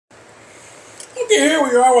Okay, here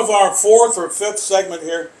we are with our fourth or fifth segment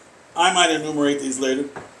here. I might enumerate these later.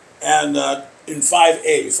 And in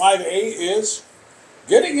 5A. 5A is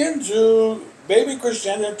getting into baby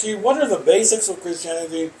Christianity. What are the basics of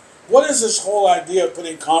Christianity? What is this whole idea of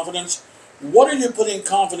putting confidence? What are you putting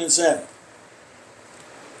confidence in?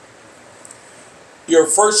 Your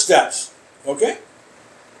first steps. Okay?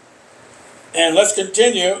 And let's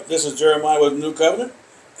continue. This is Jeremiah with the New Covenant.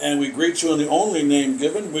 And we greet you in the only name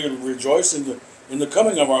given. We rejoice in the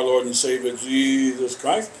coming of our Lord and Savior Jesus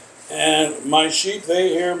Christ. And my sheep, they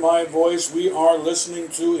hear my voice. We are listening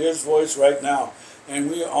to his voice right now. And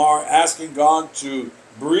we are asking God to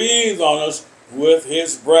breathe on us with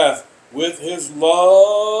his breath, with his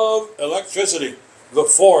love, electricity, the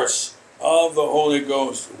force of the Holy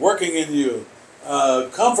Ghost, working in you,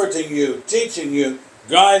 comforting you, teaching you,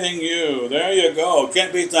 guiding you. There you go.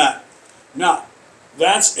 Can't beat that. Now,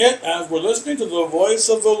 that's it as we're listening to the voice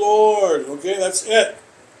of the Lord. Okay, that's it.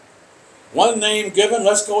 One name given.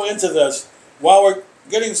 Let's go into this. While we're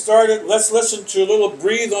getting started, let's listen to a little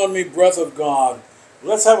Breathe on Me, Breath of God.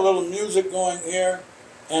 Let's have a little music going here.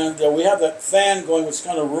 And we have that fan going, which is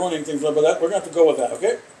kind of ruining things a little bit. We're going to have to go with that,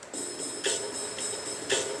 okay?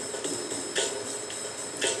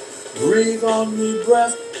 Breathe on me,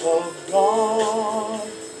 breath of God.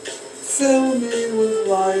 Fill me with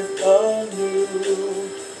life anew,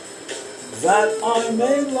 that I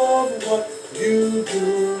may love what you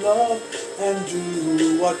do love and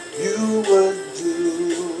do what you would do.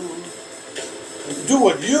 And do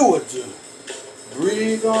what you would do.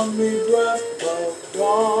 Breathe on me, breath of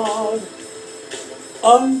God,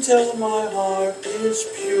 until my heart is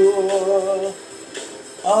pure.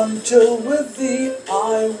 Until with thee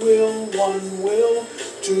I will, one will,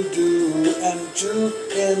 to do and to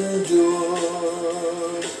endure.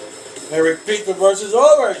 I repeat the verses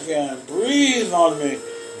over again. Breathe on me,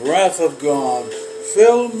 breath of God.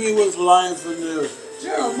 Fill me with life anew.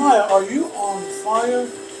 Jeremiah, are you on fire?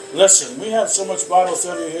 Listen, we have so much Bible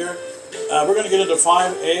study here. We're going to get into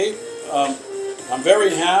 5A. I'm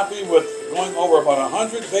very happy with going over about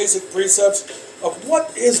 100 basic precepts of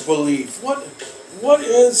what is belief. What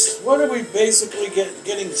are we basically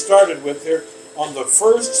getting started with here on the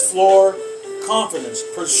first floor? Confidence,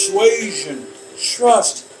 persuasion,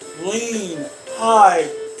 trust, lean, high,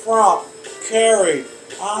 prop, carry.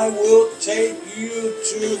 I will take you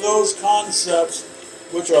to those concepts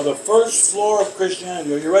which are the first floor of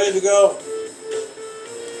Christianity. Are you ready to go?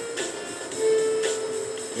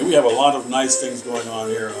 Yeah, we have a lot of nice things going on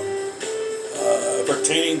here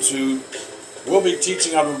pertaining to. We'll be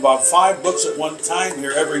teaching out of about 5 books at one time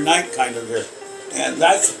here, every night kind of here. And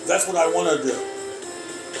that's what I want to do.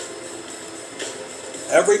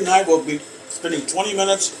 Every night we'll be spending 20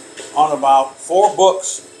 minutes on about 4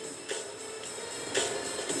 books.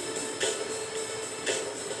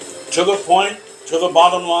 To the point, to the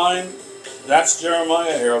bottom line, that's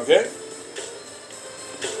Jeremiah here, okay?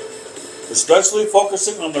 Especially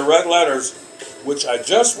focusing on the red letters, which I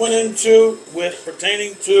just went into with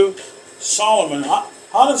pertaining to Solomon.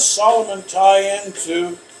 How does Solomon tie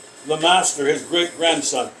into the master, his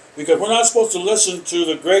great-grandson? Because we're not supposed to listen to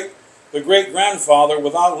the great-grandfather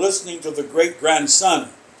without listening to the great-grandson.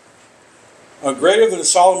 Greater than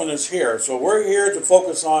Solomon is here. So we're here to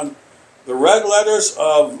focus on the red letters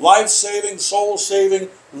of life-saving, soul-saving,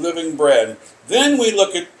 living bread. Then we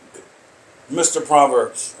look at Mr.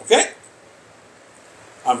 Proverbs. Okay?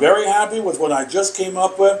 I'm very happy with what I just came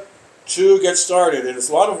up with to get started, and it's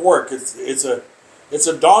a lot of work. It's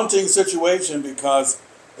a daunting situation because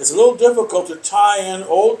it's a little difficult to tie in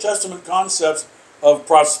Old Testament concepts of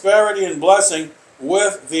prosperity and blessing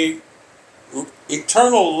with the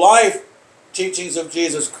eternal life teachings of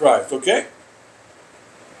Jesus Christ, okay?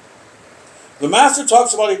 The Master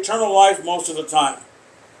talks about eternal life most of the time.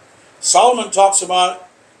 Solomon talks about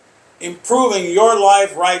improving your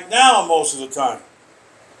life right now most of the time.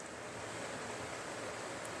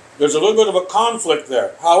 There's a little bit of a conflict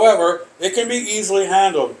there. However, it can be easily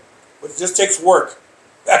handled. It just takes work.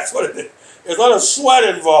 That's what it is. There's a lot of sweat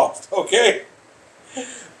involved, okay?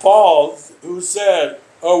 Paul, who said,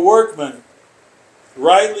 a workman,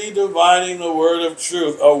 rightly dividing the word of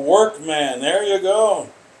truth. A workman, there you go.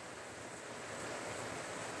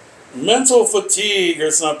 Mental fatigue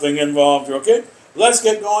or something involved here, okay? Let's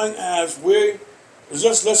get going as we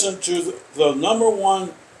just listen to the number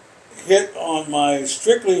one hit on my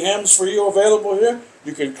Strictly Hymns for you available here.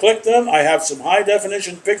 You can click them. I have some high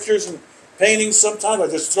definition pictures and paintings sometimes. I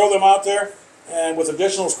just throw them out there and with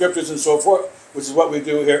additional scriptures and so forth, which is what we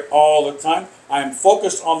do here all the time. I am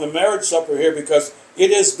focused on the marriage supper here because it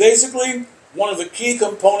is basically one of the key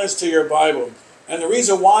components to your Bible. And the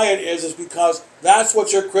reason why it is because that's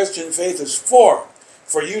what your Christian faith is for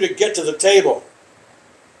you to get to the table.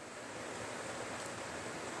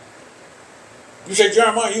 You say,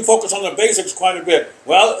 Jeremiah, you focus on the basics quite a bit.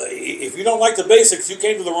 Well, if you don't like the basics, you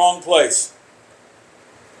came to the wrong place.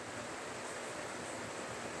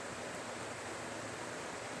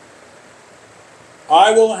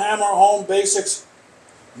 I will hammer home basics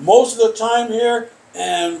most of the time here,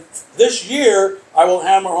 and this year I will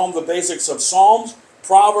hammer home the basics of Psalms,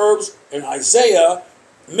 Proverbs, and Isaiah,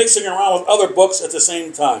 mixing around with other books at the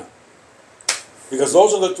same time. Because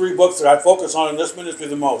those are the three books that I focus on in this ministry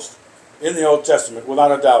the most, in the Old Testament,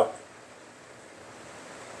 without a doubt.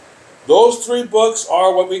 Those three books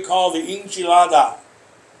are what we call the Enchilada.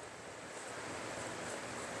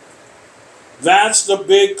 That's the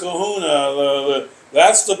big kahuna,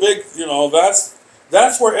 that's the big,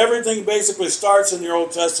 that's where everything basically starts in the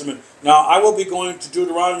Old Testament. Now, I will be going to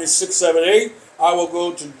Deuteronomy 6, 7, 8. I will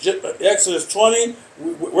go to Exodus 20.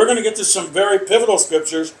 We're going to get to some very pivotal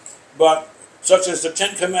scriptures, but such as the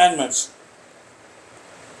Ten Commandments.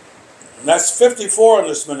 And that's 54 in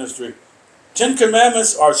this ministry. 10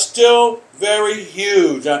 Commandments are still very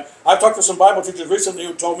huge. I've talked to some Bible teachers recently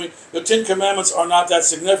who told me the 10 Commandments are not that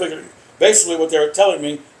significant. Basically what they were telling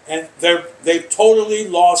me, and they've totally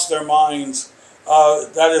lost their minds.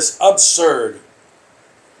 That is absurd.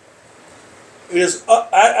 It is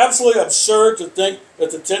absolutely absurd to think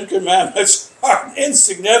that the 10 Commandments are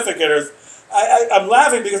insignificant. I'm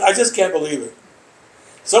laughing because I just can't believe it.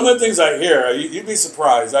 Some of the things I hear, you'd be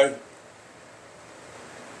surprised. In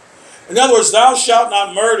other words, thou shalt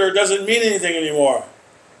not murder doesn't mean anything anymore.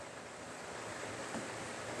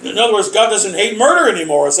 In other words, God doesn't hate murder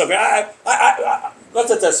anymore or something. Let's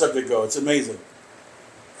let that subject go. It's amazing.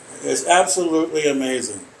 It's absolutely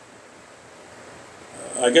amazing.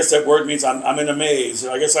 I guess that word means I'm in a maze.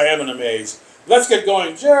 I guess I am in a maze. Let's get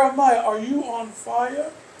going. Jeremiah, are you on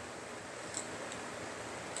fire?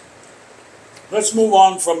 Let's move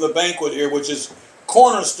on from the banquet here, which is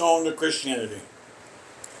cornerstone to Christianity.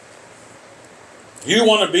 You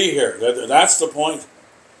want to be here. That's the point.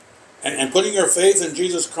 And putting your faith in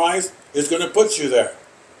Jesus Christ is going to put you there.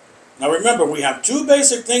 Now remember, we have two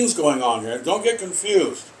basic things going on here. Don't get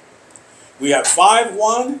confused. We have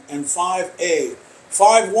 5.1 and 5a.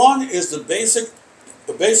 5.1 is the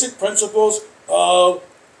basic principles of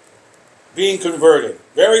being converted.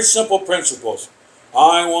 Very simple principles.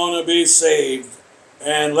 I want to be saved,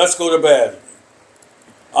 and let's go to bed.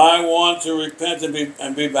 I want to repent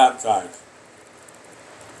and be baptized.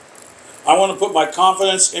 I want to put my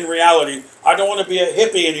confidence in reality. I don't want to be a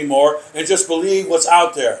hippie anymore and just believe what's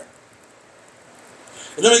out there.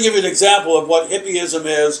 And let me give you an example of what hippieism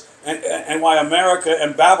is and why America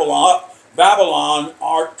and Babylon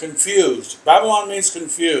are confused. Babylon means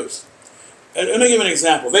confused. And let me give you an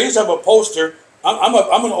example. They used to have a poster. I'm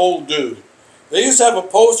an old dude. They used to have a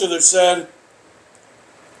poster that said,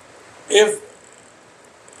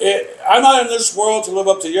 I'm not in this world to live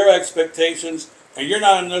up to your expectations, and you're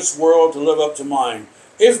not in this world to live up to mine.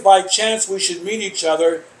 If by chance we should meet each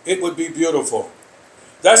other, it would be beautiful.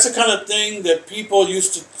 That's the kind of thing that people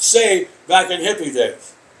used to say back in hippie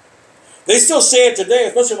days. They still say it today,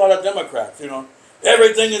 especially a lot of Democrats,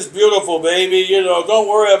 Everything is beautiful, baby, don't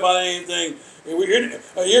worry about anything.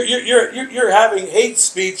 You're having hate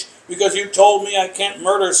speech because you told me I can't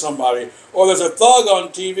murder somebody. Or there's a thug on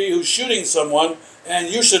TV who's shooting someone, and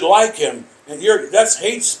you should like him. And that's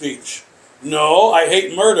hate speech. No, I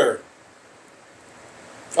hate murder.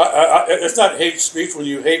 It's not hate speech when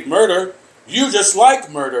you hate murder. You just like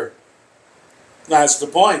murder. That's the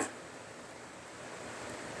point.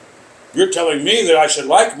 You're telling me that I should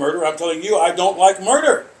like murder. I'm telling you I don't like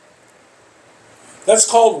murder. That's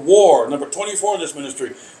called war. Number 24 in this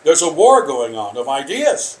ministry. There's a war going on of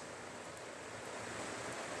ideas.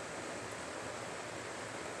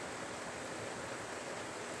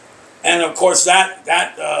 And of course, that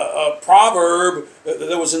proverb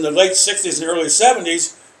that was in the late 60s and early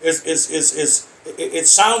 70s it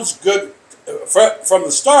sounds good from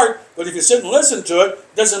the start, but if you sit and listen to it,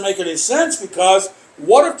 it doesn't make any sense, because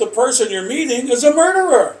what if the person you're meeting is a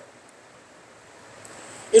murderer?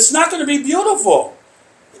 It's not going to be beautiful.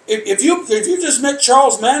 If you just met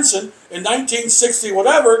Charles Manson in 1960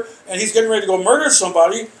 whatever, and he's getting ready to go murder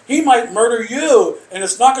somebody, he might murder you, and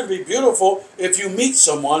it's not going to be beautiful if you meet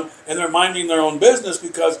someone and they're minding their own business,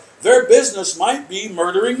 because their business might be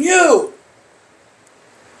murdering you.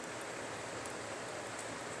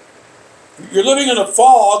 You're living in a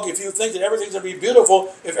fog if you think that everything's going to be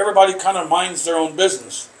beautiful if everybody kind of minds their own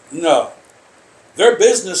business. No. Their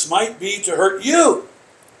business might be to hurt you.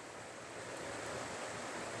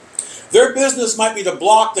 Their business might be to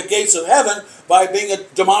block the gates of heaven by being a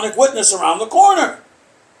demonic witness around the corner.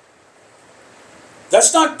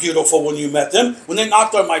 That's not beautiful when you met them. When they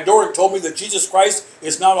knocked on my door and told me that Jesus Christ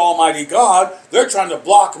is not Almighty God, they're trying to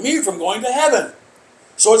block me from going to heaven.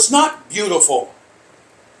 So it's not beautiful.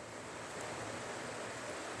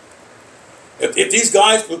 If these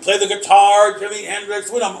guys who play the guitar, Jimi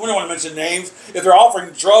Hendrix, we don't want to mention names, if they're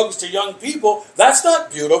offering drugs to young people, that's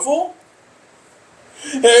not beautiful.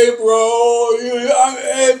 Hey, bro,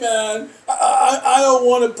 hey, man, I don't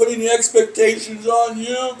want to put any expectations on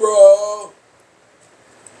you, bro.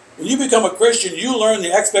 When you become a Christian, you learn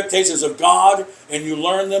the expectations of God, and you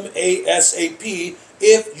learn them ASAP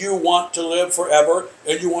if you want to live forever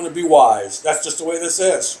and you want to be wise. That's just the way this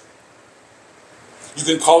is. You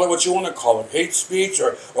can call it what you want to call it, hate speech,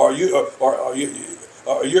 or you're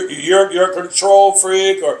a control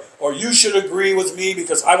freak, or you should agree with me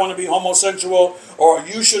because I want to be homosexual, or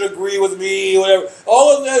you should agree with me, whatever.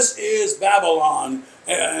 All of this is Babylon,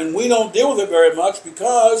 and we don't deal with it very much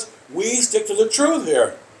because we stick to the truth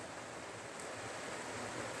here.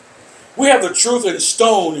 We have the truth in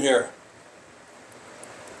stone here.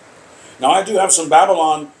 Now, I do have some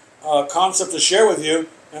Babylon concept to share with you.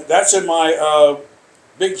 That's in my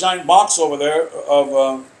big giant box over there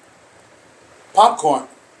of popcorn,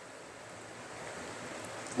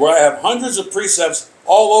 where I have hundreds of precepts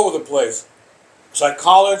all over the place.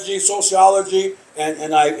 Psychology, sociology,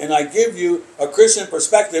 and I give you a Christian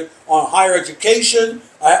perspective on higher education.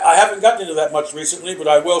 I haven't gotten into that much recently, but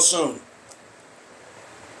I will soon.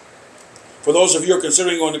 For those of you who are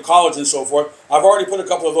considering going to college and so forth, I've already put a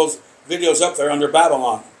couple of those videos up there under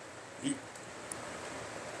Babylon.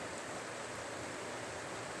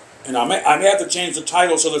 And I may have to change the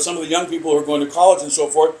title so that some of the young people who are going to college and so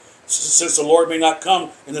forth, since the Lord may not come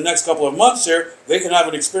in the next couple of months here, they can have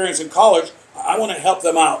an experience in college. I want to help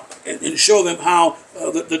them out and show them how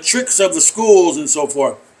the tricks of the schools and so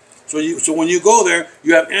forth. So when you go there,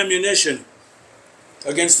 you have ammunition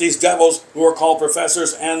against these devils who are called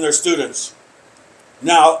professors and their students.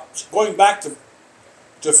 Now, going back to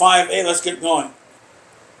 5a, let's get going.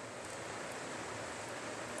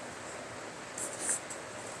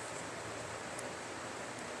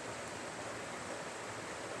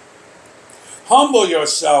 Humble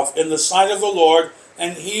yourself in the sight of the Lord,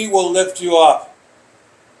 and He will lift you up.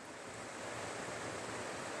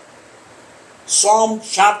 Psalm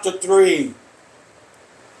chapter 3.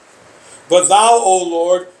 But thou, O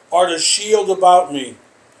Lord, art a shield about me,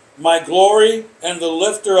 my glory and the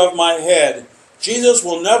lifter of my head. Jesus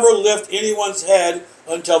will never lift anyone's head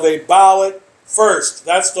until they bow it first.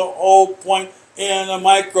 That's the whole point in a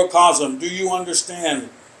microcosm. Do you understand?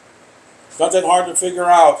 It's not that hard to figure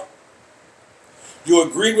out. You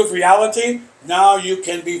agreed with reality, now you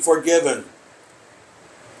can be forgiven.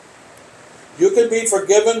 You can be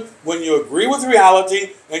forgiven when you agree with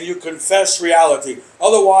reality and you confess reality.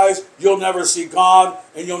 Otherwise, you'll never see God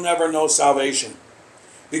and you'll never know salvation.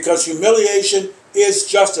 Because humiliation is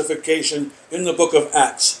justification in the book of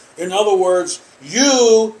Acts. In other words,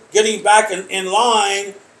 you getting back in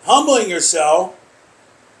line, humbling yourself,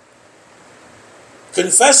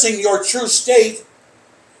 confessing your true state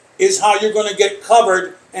is how you're going to get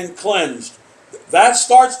covered and cleansed. That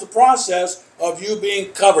starts the process of you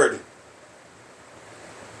being covered.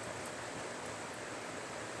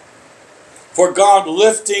 For God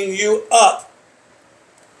lifting you up.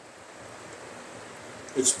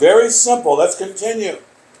 It's very simple. Let's continue.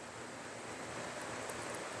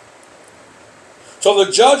 So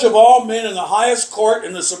the judge of all men in the highest court,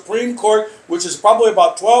 in the Supreme Court, which is probably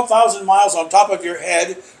about 12,000 miles on top of your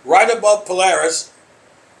head, right above Polaris.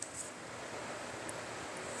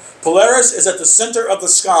 Polaris is at the center of the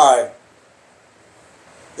sky.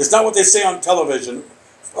 It's not what they say on television,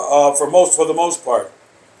 for the most part.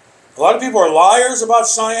 A lot of people are liars about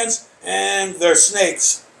science, and they're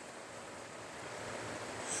snakes.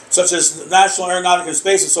 Such as the National Aeronautic and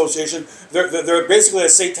Space Association, they're basically a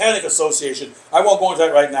satanic association. I won't go into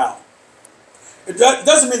that right now. It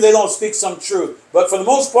doesn't mean they don't speak some truth, but for the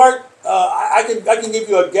most part, I can give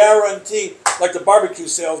you a guarantee, like the barbecue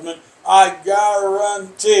salesman. I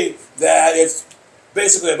guarantee that it's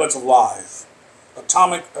basically a bunch of lies.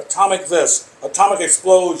 Atomic this, atomic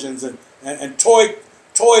explosions, and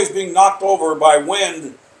toys being knocked over by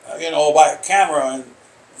wind, by a camera,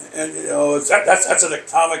 and that's an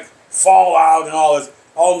atomic fallout and all this,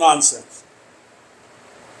 all nonsense.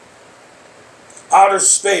 Outer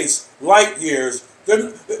space, light years.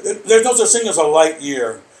 There's no such thing as a light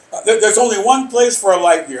year. There's only one place for a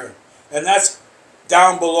light year, and that's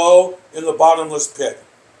down below in the bottomless pit.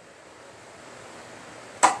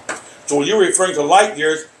 So when you're referring to light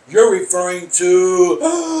years, you're referring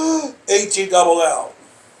to H-E-double-L.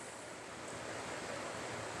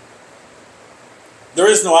 There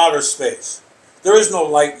is no outer space. There is no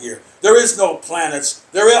light year. There is no planets.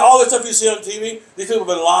 All the stuff you see on TV, these people have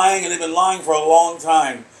been lying, and they've been lying for a long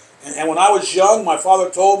time. And when I was young, my father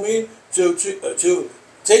told me to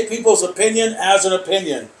take people's opinion as an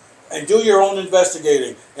opinion and do your own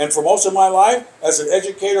investigating. And for most of my life, as an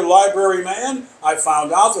educator, library man, I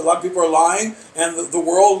found out that a lot of people are lying, and the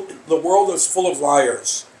world is full of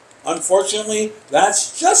liars. Unfortunately,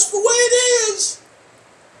 that's just the way it is.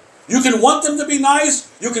 You can want them to be nice.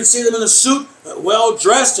 You can see them in a suit, well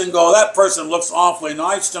dressed, and go, that person looks awfully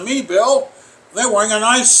nice to me, Bill. They're wearing a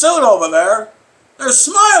nice suit over there. They're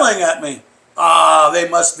smiling at me. Ah, they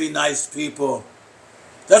must be nice people.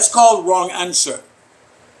 That's called wrong answer.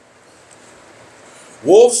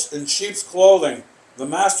 Wolves in sheep's clothing. The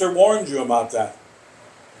Master warned you about that.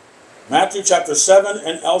 Matthew chapter 7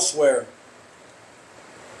 and elsewhere.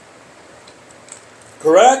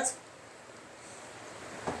 Correct?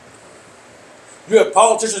 You have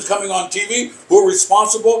politicians coming on TV who are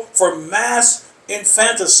responsible for mass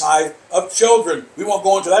infanticide of children. We won't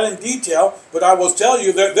go into that in detail, but I will tell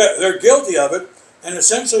you they're guilty of it, and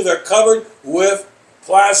essentially they're covered with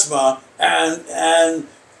plasma, and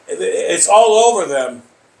it's all over them.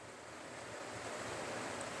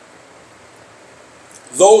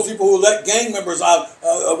 Those people who let gang members out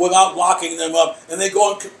without locking them up, and they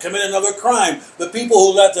go and commit another crime. The people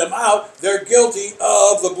who let them out, they're guilty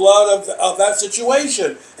of the blood of that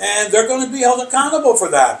situation. And they're going to be held accountable for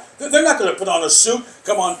that. They're not going to put on a suit,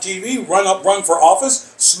 come on TV, run for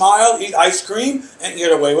office, smile, eat ice cream, and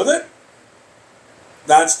get away with it.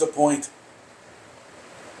 That's the point.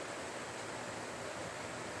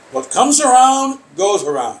 What comes around, goes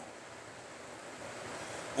around.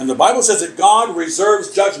 And the Bible says that God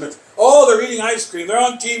reserves judgment. Oh, they're eating ice cream. They're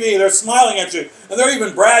on TV. They're smiling at you. And they're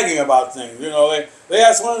even bragging about things. You know, they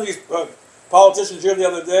asked one of these politicians here the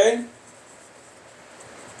other day,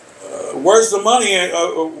 where's the money?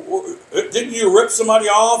 Didn't you rip somebody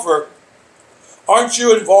off? Or aren't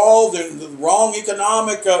you involved in the wrong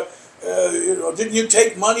economic, didn't you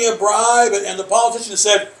take money a bribe? And the politician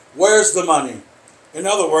said, where's the money? In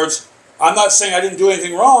other words, I'm not saying I didn't do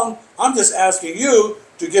anything wrong. I'm just asking you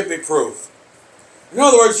to give me proof. In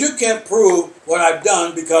other words, you can't prove what I've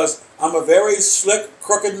done because I'm a very slick,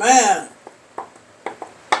 crooked man.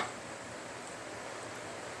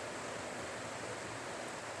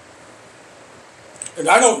 And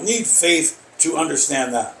I don't need faith to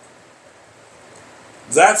understand that.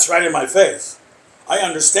 That's right in my face. I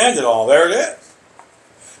understand it all. There it is.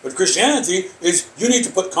 But Christianity is you need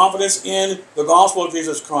to put confidence in the gospel of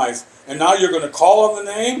Jesus Christ. And now you're going to call on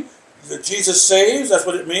the name that Jesus saves. That's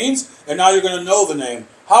what it means. And now you're going to know the name.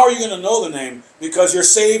 How are you going to know the name? Because you're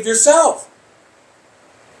saved yourself.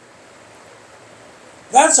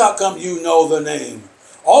 That's how come you know the name.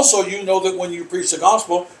 Also, you know that when you preach the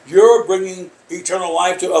gospel, you're bringing eternal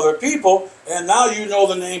life to other people. And now you know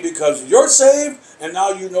the name because you're saved. And now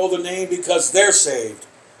you know the name because they're saved.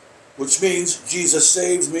 Which means Jesus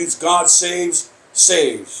saves, means God saves,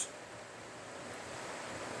 saves.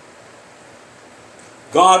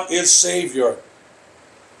 God is Savior.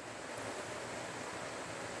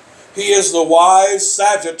 He is the wise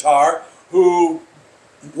Sagittar who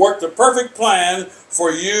worked the perfect plan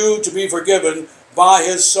for you to be forgiven by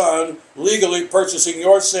His Son, legally purchasing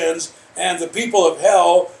your sins, and the people of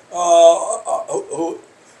hell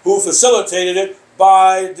who facilitated it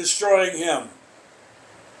by destroying Him.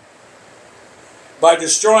 By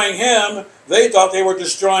destroying Him, they thought they were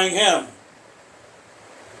destroying Him.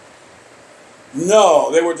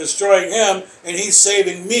 No, they were destroying Him, and He's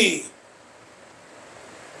saving me.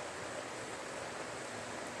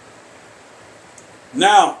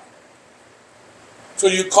 Now, so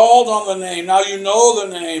you called on the name. Now you know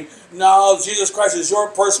the name. Now Jesus Christ is your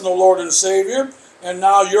personal Lord and Savior. And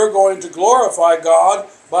now you're going to glorify God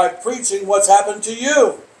by preaching what's happened to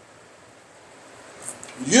you.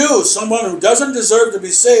 You, someone who doesn't deserve to be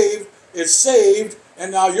saved, is saved.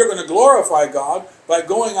 And now you're going to glorify God by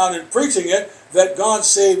going out and preaching it, that God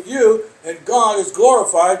saved you, and God is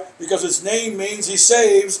glorified because His name means He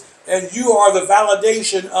saves, and you are the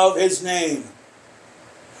validation of His name.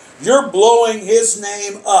 You're blowing His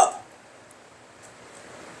name up.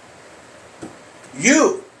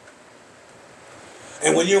 You.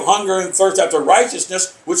 And when you hunger and thirst after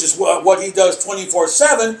righteousness, which is what He does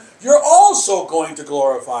 24/7, you're also going to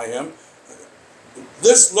glorify Him.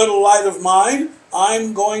 This little light of mine,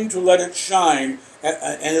 I'm going to let it shine.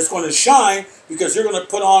 And it's going to shine because you're going to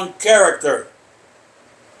put on character.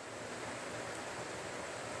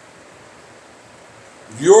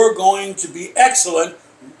 you're going to be excellent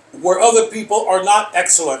where other people are not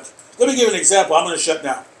excellent. Let me give you an example. I'm going to shut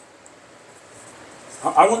down.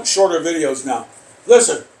 I want shorter videos now.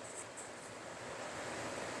 Listen,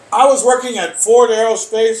 I was working at Ford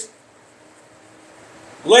Aerospace,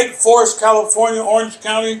 Lake Forest, California, Orange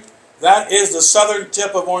County. That is the southern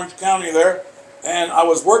tip of Orange County there. And I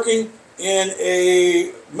was working in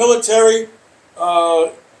a military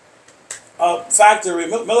factory,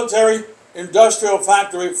 military industrial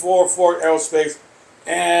factory for Ford Aerospace.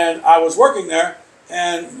 And I was working there,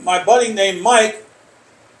 and my buddy named Mike,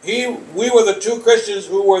 we were the two Christians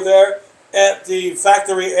who were there at the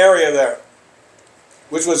factory area there,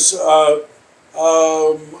 which was, what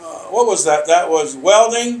was that? That was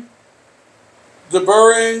welding,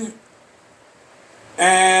 deburring,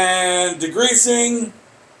 and degreasing,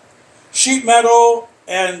 sheet metal,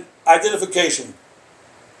 and identification.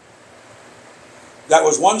 That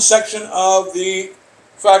was one section of the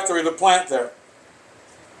factory, the plant there.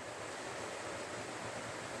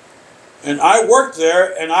 And I worked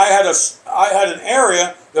there, and I had an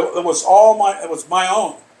area that was my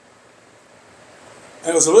own.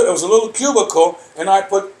 And it was a little cubicle, and I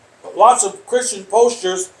put lots of Christian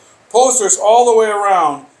posters all the way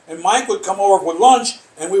around. And Mike would come over with lunch,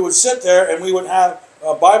 and we would sit there, and we would have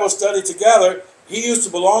a Bible study together. He used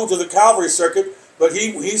to belong to the Calvary Circuit, but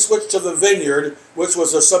he switched to the Vineyard, which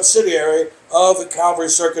was a subsidiary of the Calvary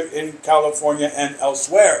Circuit in California and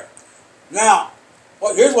elsewhere. Now,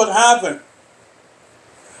 here's what happened.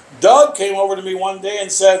 Doug came over to me one day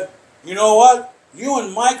and said, you know what? You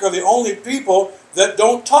and Mike are the only people that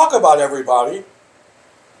don't talk about everybody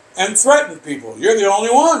and threaten people. You're the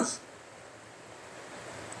only ones.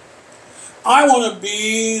 I want to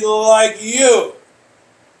be like you.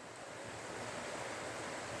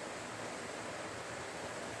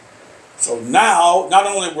 So now, not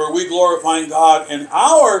only were we glorifying God in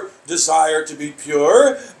our desire to be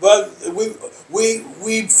pure, but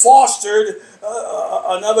we fostered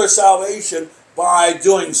another salvation by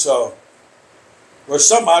doing so. There's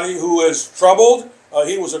somebody who is troubled.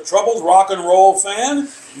 He was a troubled rock and roll fan.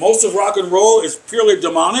 Most of rock and roll is purely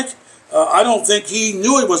demonic. I don't think he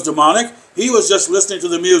knew it was demonic. He was just listening to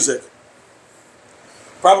the music.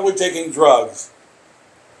 Probably taking drugs.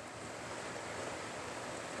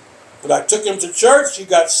 But I took him to church, he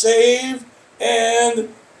got saved, and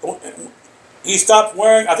he stopped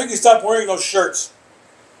wearing, I think he stopped wearing those shirts.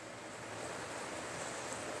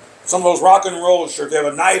 Some of those rock and roll shirts, they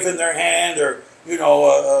have a knife in their hand, or, you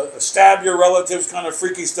know, stab your relatives kind of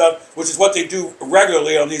freaky stuff, which is what they do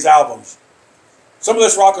regularly on these albums. Some of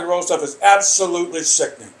this rock and roll stuff is absolutely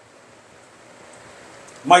sickening.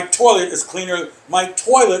 My toilet is cleaner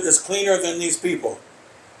than these people.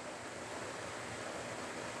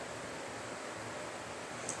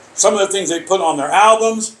 Some of the things they put on their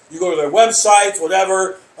albums, you go to their websites,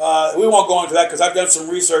 whatever. We won't go into that because I've done some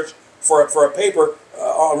research for a paper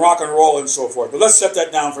on rock and roll and so forth. But let's set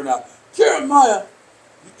that down for now. Jeremiah,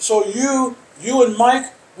 so you and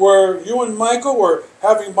Michael were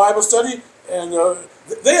having Bible study, and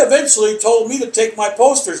they eventually told me to take my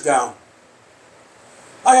posters down.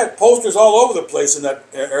 I had posters all over the place in that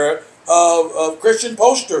era of Christian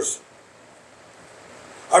posters.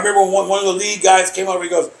 I remember one of the lead guys came over, he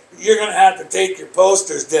goes, "You're going to have to take your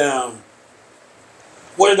posters down."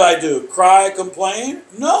 What did I do? Cry, complain?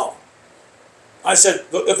 No. I said,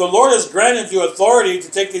 if the Lord has granted you authority to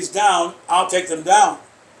take these down, I'll take them down.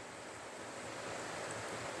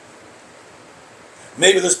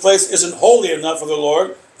 Maybe this place isn't holy enough for the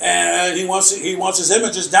Lord, and he wants his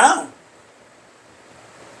images down.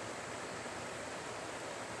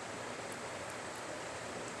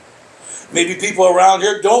 Maybe people around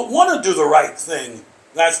here don't want to do the right thing.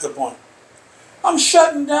 That's the point. I'm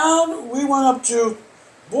shutting down. We went up to,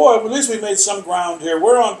 boy, at least we made some ground here.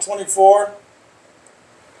 We're on 24.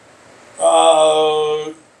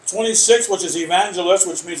 26, which is evangelist,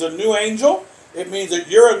 which means a new angel. It means that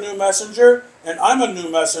you're a new messenger, and I'm a new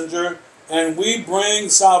messenger, and we bring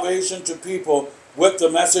salvation to people with the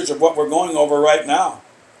message of what we're going over right now.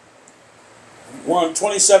 We're on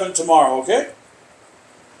 27 tomorrow, okay?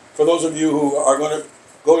 For those of you who are going to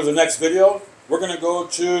go to the next video, we're going to go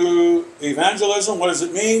to evangelism. What does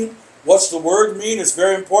it mean? What's the word mean? It's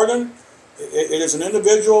very important. It is an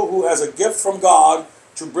individual who has a gift from God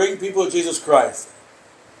to bring people to Jesus Christ.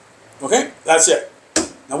 Okay? That's it.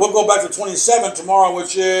 Now we'll go back to 27 tomorrow,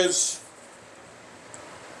 which is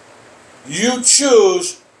you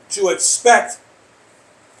choose to expect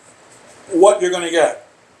what you're going to get.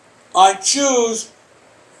 I choose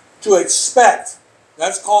to expect.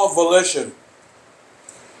 That's called volition.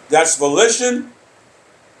 That's volition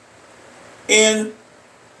in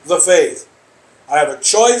the faith. I have a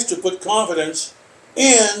choice to put confidence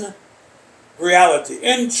in reality,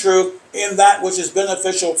 in truth, in that which is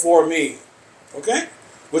beneficial for me. Okay?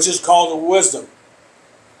 Which is called wisdom.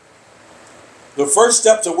 The first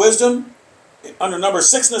step to wisdom, under number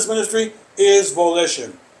 6 in this ministry, is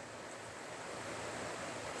volition.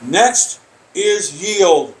 Next is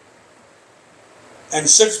yield. And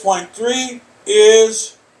 6.3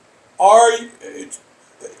 is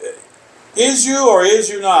is you or is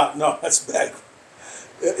you not? No, that's bad.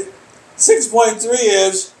 6.3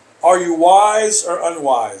 is, are you wise or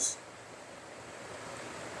unwise?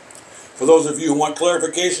 For those of you who want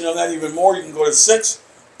clarification on that even more, you can go to 6,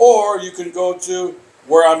 or you can go to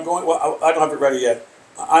where I'm going. Well, I don't have it ready yet.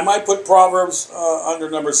 I might put Proverbs under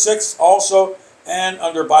number 6 also, and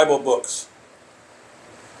under Bible books.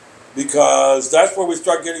 Because that's where we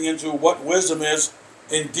start getting into what wisdom is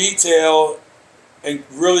in detail and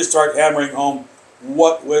really start hammering home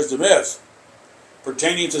what wisdom is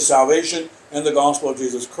pertaining to salvation and the gospel of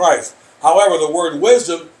Jesus Christ. However, the word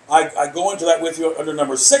wisdom, I go into that with you under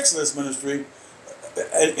number 6 in this ministry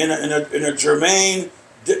in a germane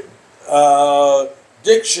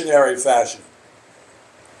dictionary fashion.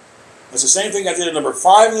 It's the same thing I did in number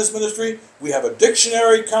 5 in this ministry. We have a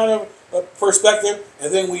dictionary kind of perspective,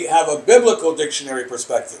 and then we have a biblical dictionary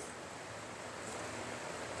perspective.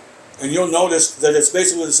 And you'll notice that it's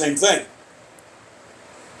basically the same thing.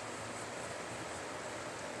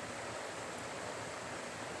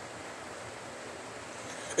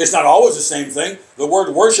 It's not always the same thing. The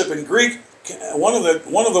word worship in Greek, one of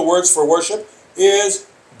the words for worship is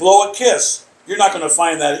blow a kiss. You're not going to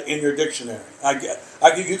find that in your dictionary.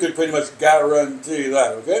 You could pretty much guarantee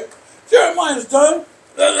that, okay? Jeremiah's done.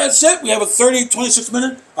 That's it. We have a 26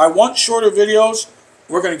 minute. I want shorter videos.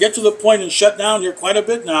 We're going to get to the point and shut down here quite a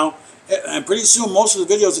bit now. And pretty soon, most of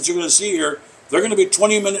the videos that you're going to see here, they're going to be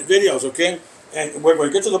 20-minute videos, okay? And we're going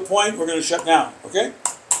to get to the point, we're going to shut down, okay?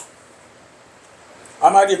 I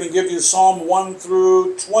might even give you Psalm 1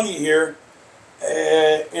 through 20 here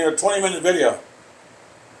in a 20-minute video.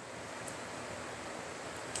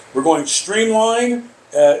 We're going streamline.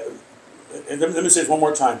 And let me say it one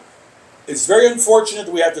more time. It's very unfortunate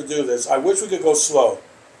that we have to do this. I wish we could go slow,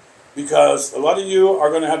 because a lot of you are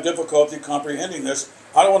going to have difficulty comprehending this.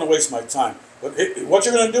 I don't want to waste my time. But what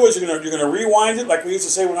you're going to do is you're going to rewind it, like we used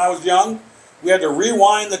to say when I was young. We had to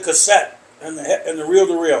rewind the cassette and the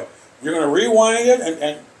reel-to-reel. You're going to rewind it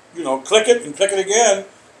and click it and click it again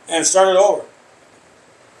and start it over.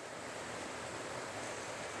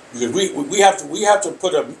 Because we have to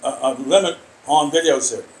put a limit on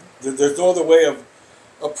videos here. There's no other way of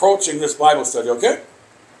approaching this Bible study, okay?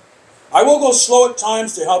 I will go slow at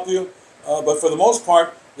times to help you, but for the most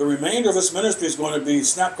part, the remainder of this ministry is going to be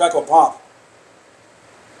snap, crackle, pop.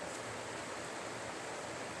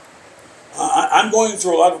 I'm going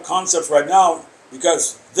through a lot of concepts right now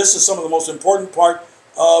because this is some of the most important part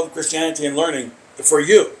of Christianity and learning for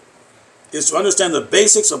you, is to understand the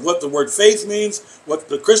basics of what the word faith means, what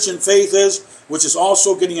the Christian faith is, which is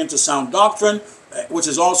also getting into sound doctrine, which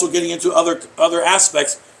is also getting into other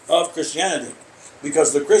aspects of Christianity.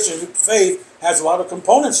 Because the Christian faith has a lot of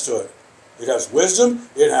components to it. It has wisdom,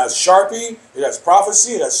 it has Sharpie, it has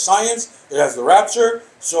prophecy, it has science, it has the rapture.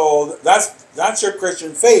 So that's your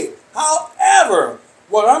Christian faith. However,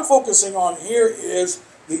 what I'm focusing on here is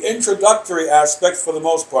the introductory aspects for the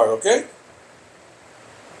most part, okay?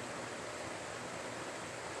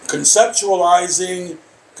 Conceptualization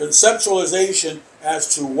as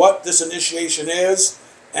to what this initiation is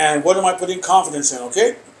and what am I putting confidence in,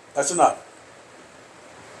 okay? That's enough.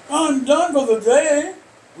 I'm done for the day.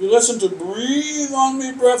 We listen to Breathe on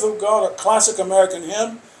Me, Breath of God, a classic American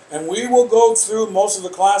hymn, and we will go through most of the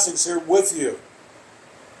classics here with you.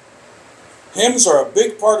 Hymns are a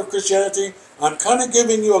big part of Christianity. I'm kind of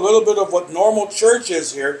giving you a little bit of what normal church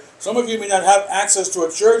is here. Some of you may not have access to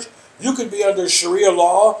a church. You could be under Sharia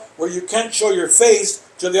law where you can't show your face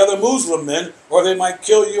to the other Muslim men or they might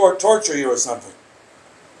kill you or torture you or something.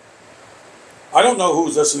 I don't know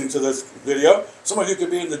who's listening to this video. Some of you could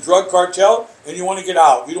be in the drug cartel and you want to get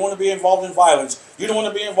out. You don't want to be involved in violence. You don't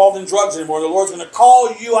want to be involved in drugs anymore. The Lord's going to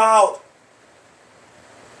call you out.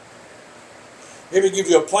 Maybe give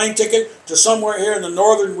you a plane ticket to somewhere here in the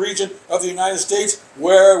northern region of the United States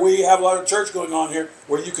where we have a lot of church going on here,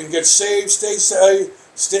 where you can get saved, stay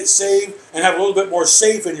saved, and have a little bit more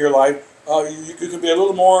safe in your life. You can be a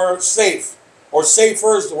little more safe, or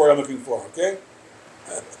safer is the word I'm looking for, okay?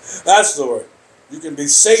 That's the word. You can be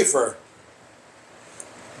safer.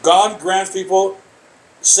 God grants people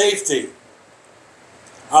safety.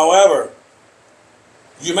 However,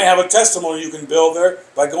 You may have a testimony you can build there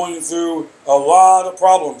by going through a lot of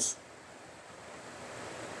problems.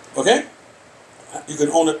 Okay? You can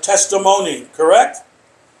own a testimony, correct?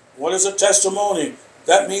 What is a testimony?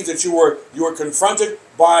 That means that you were confronted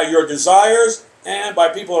by your desires and by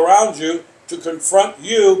people around you to confront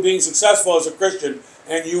you being successful as a Christian,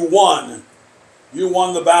 and you won. You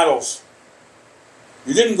won the battles.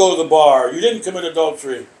 You didn't go to the bar. You didn't commit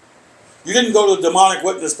adultery. You didn't go to the demonic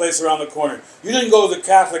witness place around the corner. You didn't go to the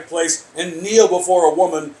Catholic place and kneel before a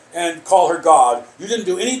woman and call her God. You didn't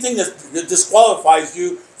do anything that disqualifies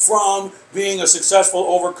you from being a successful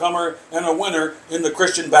overcomer and a winner in the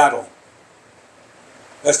Christian battle.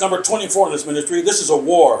 That's number 24 in this ministry. This is a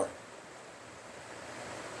war.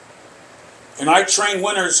 And I train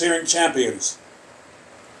winners here in Champions.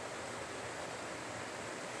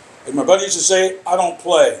 And my buddy used to say, I don't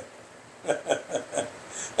play.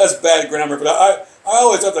 That's bad grammar, but I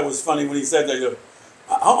always thought that was funny when he said that. You know,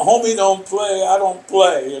 homie don't play, I don't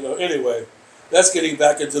play. You know. Anyway, that's getting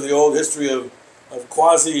back into the old history of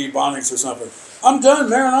quasi-ebonics or something. I'm done.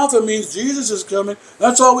 Maranatha means Jesus is coming.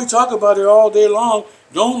 That's all we talk about here all day long.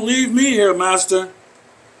 Don't leave me here, Master.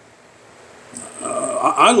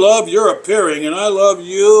 I love your appearing, and I love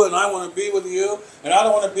you, and I want to be with you, and I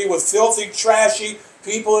don't want to be with filthy, trashy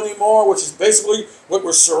people anymore, which is basically what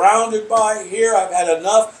we're surrounded by here. I've had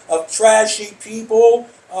enough of trashy people.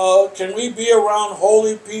 Can we be around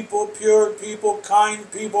holy people, pure people,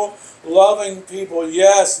 kind people, loving people?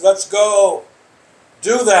 Yes, let's go.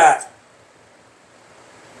 Do that.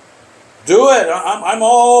 Do it. I'm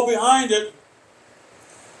all behind it.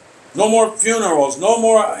 No more funerals, no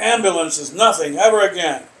more ambulances, nothing ever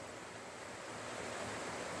again.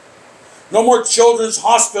 No more children's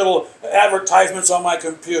hospital advertisements on my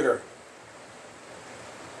computer.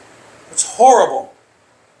 It's horrible.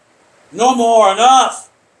 No more, enough.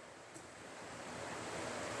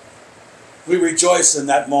 We rejoice in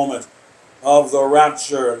that moment of the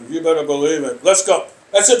rapture. You better believe it. Let's go.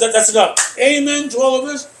 That's it. That's enough. Amen to all of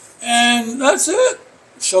this. And that's it.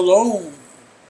 Shalom.